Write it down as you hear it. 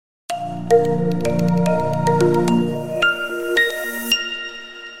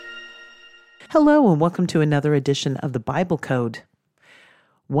Hello, and welcome to another edition of the Bible Code.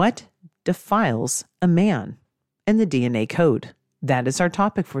 What defiles a man? And the DNA code. That is our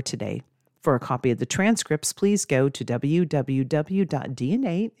topic for today. For a copy of the transcripts, please go to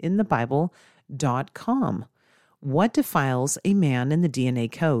www.dnainthebible.com. What defiles a man in the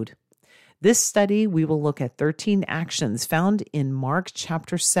DNA code? This study, we will look at 13 actions found in Mark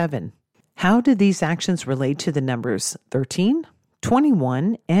chapter 7. How do these actions relate to the numbers 13,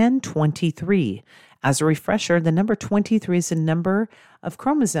 21, and 23? As a refresher, the number 23 is a number of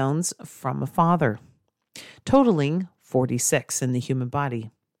chromosomes from a father, totaling 46 in the human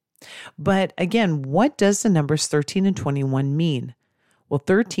body. But again, what does the numbers 13 and 21 mean? Well,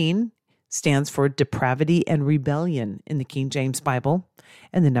 13 stands for depravity and rebellion in the King James Bible,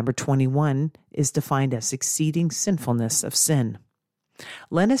 and the number 21 is defined as exceeding sinfulness of sin.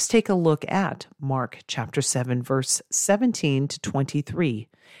 Let us take a look at Mark chapter 7, verse 17 to 23,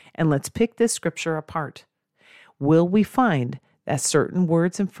 and let's pick this scripture apart. Will we find that certain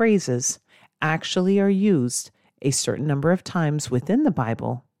words and phrases actually are used a certain number of times within the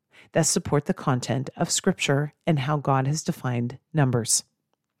Bible that support the content of scripture and how God has defined numbers?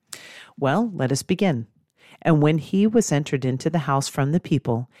 Well, let us begin. And when he was entered into the house from the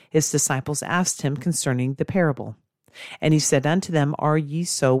people, his disciples asked him concerning the parable. And he said unto them, Are ye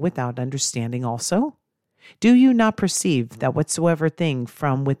so without understanding also? Do you not perceive that whatsoever thing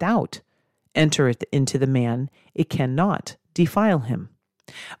from without entereth into the man, it cannot defile him?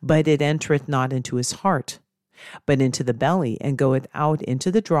 But it entereth not into his heart, but into the belly, and goeth out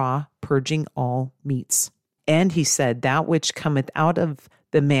into the draw, purging all meats. And he said, That which cometh out of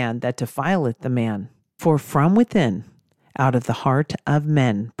the man, that defileth the man. For from within, out of the heart of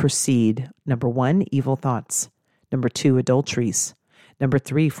men, proceed, 1, evil thoughts. 2, adulteries.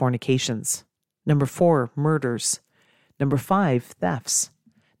 3, fornications. 4, murders. 5, thefts.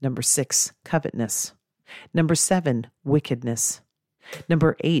 6, covetousness. 7, wickedness.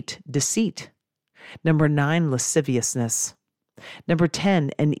 8, deceit. 9, lasciviousness.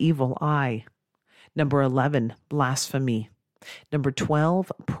 10, an evil eye. 11, blasphemy.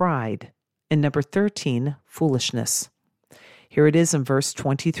 12, pride. And 13, foolishness. Here it is in verse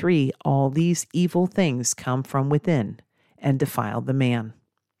 23, all these evil things come from within and defile the man.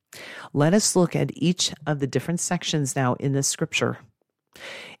 Let us look at each of the different sections now in this scripture.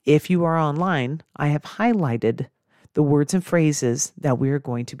 If you are online, I have highlighted the words and phrases that we are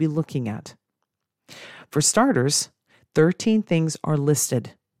going to be looking at. For starters, 13 things are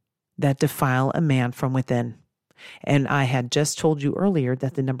listed that defile a man from within. And I had just told you earlier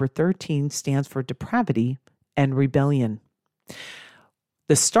that the number 13 stands for depravity and rebellion.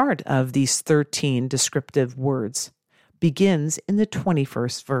 The start of these 13 descriptive words begins in the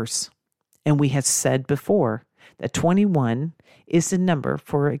 21st verse. And we had said before that 21 is the number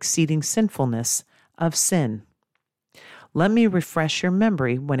for exceeding sinfulness of sin. Let me refresh your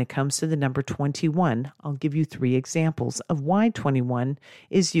memory when it comes to the number 21. I'll give you 3 examples of why 21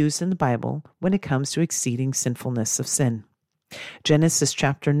 is used in the Bible when it comes to exceeding sinfulness of sin. Genesis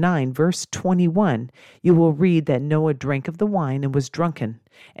chapter 9, verse 21, you will read that Noah drank of the wine and was drunken,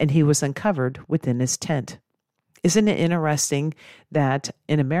 and he was uncovered within his tent. Isn't it interesting that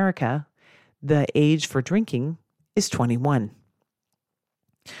in America, the age for drinking is 21?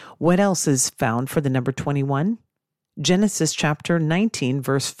 What else is found for the number 21? Genesis chapter 19,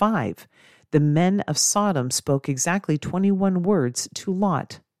 verse 5, the men of Sodom spoke exactly 21 words to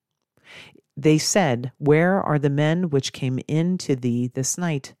Lot. They said, Where are the men which came in to thee this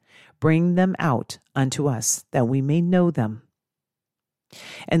night? Bring them out unto us, that we may know them.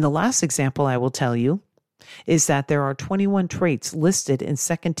 And the last example I will tell you is that there are 21 traits listed in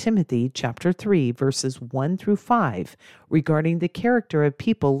 2 Timothy chapter 3, verses 1 through 5, regarding the character of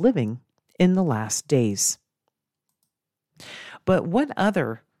people living in the last days. But what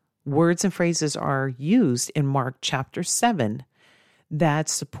other words and phrases are used in Mark chapter 7 that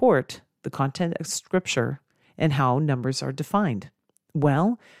support the content of Scripture and how numbers are defined?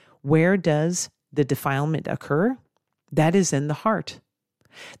 Well, where does the defilement occur? That is in the heart.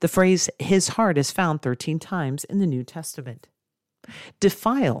 The phrase, his heart, is found 13 times in the New Testament.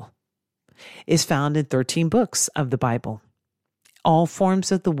 Defile is found in 13 books of the Bible. All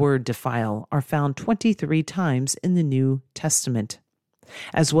forms of the word defile are found 23 times in the New Testament,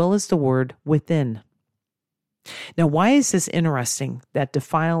 as well as the word within. Now, why is this interesting that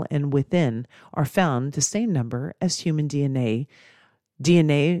defile and within are found the same number as human DNA?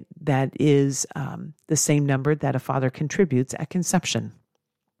 DNA that is the same number that a father contributes at conception.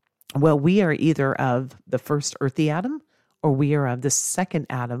 Well, we are either of the first earthy Adam or we are of the second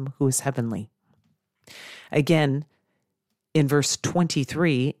Adam who is heavenly. Again, in verse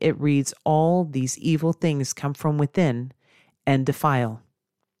 23, it reads, all these evil things come from within and defile.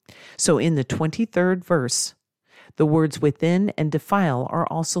 So in the 23rd verse, the words within and defile are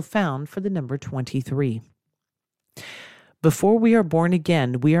also found for the number 23. Before we are born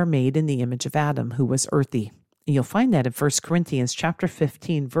again, we are made in the image of Adam, who was earthy. And you'll find that in 1 Corinthians chapter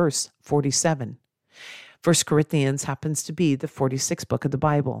 15, verse 47. 1 Corinthians happens to be the 46th book of the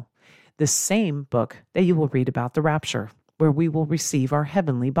Bible, the same book that you will read about the rapture, where we will receive our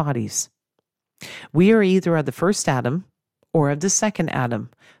heavenly bodies. We are either of the first Adam or of the second Adam,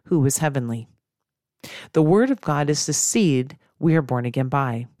 who was heavenly. The Word of God is the seed we are born again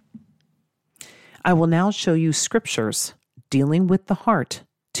by. I will now show you scriptures dealing with the heart,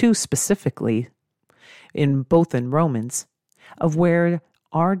 two specifically, both in Romans, of where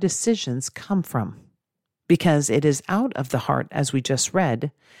our decisions come from. Because it is out of the heart, as we just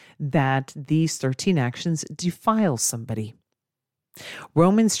read, that these 13 actions defile somebody.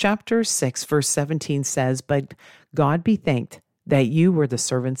 Romans chapter 6, verse 17 says, but God be thanked that you were the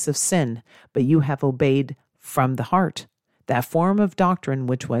servants of sin, but you have obeyed from the heart that form of doctrine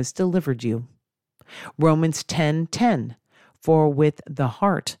which was delivered you. Romans 10:10, for with the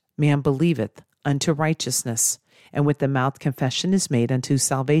heart man believeth unto righteousness, and with the mouth confession is made unto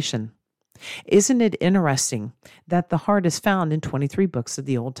salvation. Isn't it interesting that the heart is found in 23 books of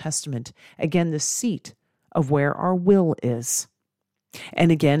the Old Testament? Again, the seat of where our will is.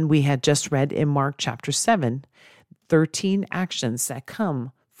 And again, we had just read in Mark chapter 7, 13 actions that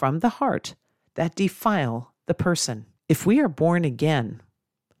come from the heart that defile the person. If we are born again,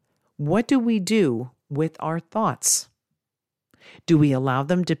 what do we do with our thoughts? Do we allow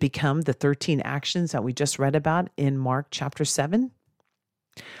them to become the 13 actions that we just read about in Mark chapter 7?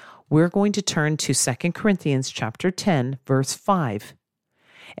 We're going to turn to 2 Corinthians chapter 10, verse 5.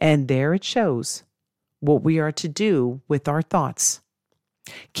 And there it shows what we are to do with our thoughts.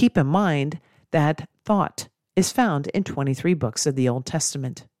 Keep in mind that thought is found in 23 books of the Old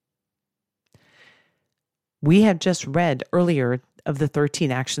Testament. We have just read earlier of the 13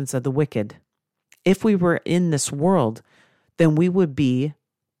 actions of the wicked. If we were in this world, then we would be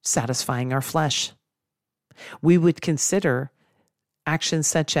satisfying our flesh. We would consider actions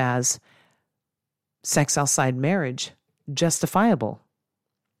such as sex outside marriage justifiable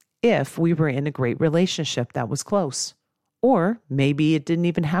if we were in a great relationship that was close. Or maybe it didn't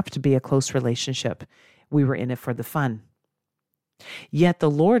even have to be a close relationship. We were in it for the fun. Yet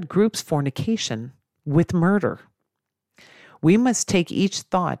the Lord groups fornication with murder. We must take each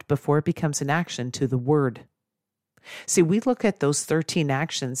thought before it becomes an action to the word. See, we look at those 13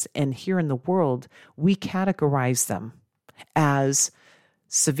 actions, and here in the world, we categorize them as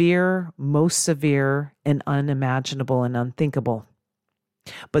severe, most severe, and unimaginable and unthinkable.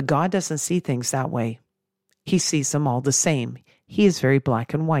 But God doesn't see things that way. He sees them all the same. He is very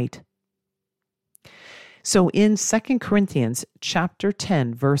black and white. So in 2 Corinthians chapter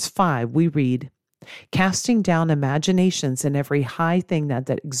 10, verse 5, we read, casting down imaginations and every high thing that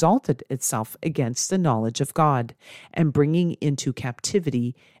exalted itself against the knowledge of God, and bringing into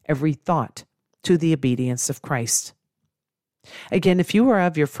captivity every thought to the obedience of Christ. Again, if you are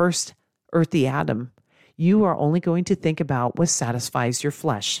of your first earthy Adam, you are only going to think about what satisfies your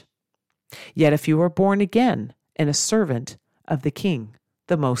flesh. Yet if you are born again and a servant of the King,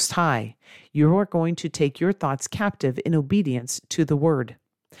 the Most High, you are going to take your thoughts captive in obedience to the Word.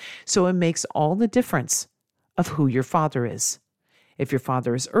 So it makes all the difference of who your Father is, if your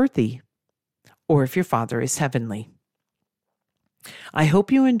Father is earthy or if your Father is heavenly. I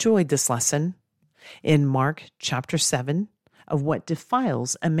hope you enjoyed this lesson in Mark chapter 7 of what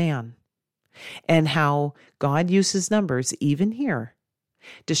defiles a man, and how God uses numbers even here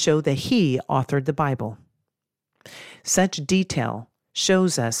to show that He authored the Bible. Such detail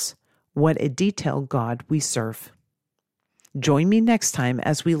shows us what a detailed God we serve. Join me next time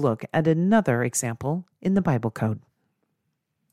as we look at another example in the Bible Code.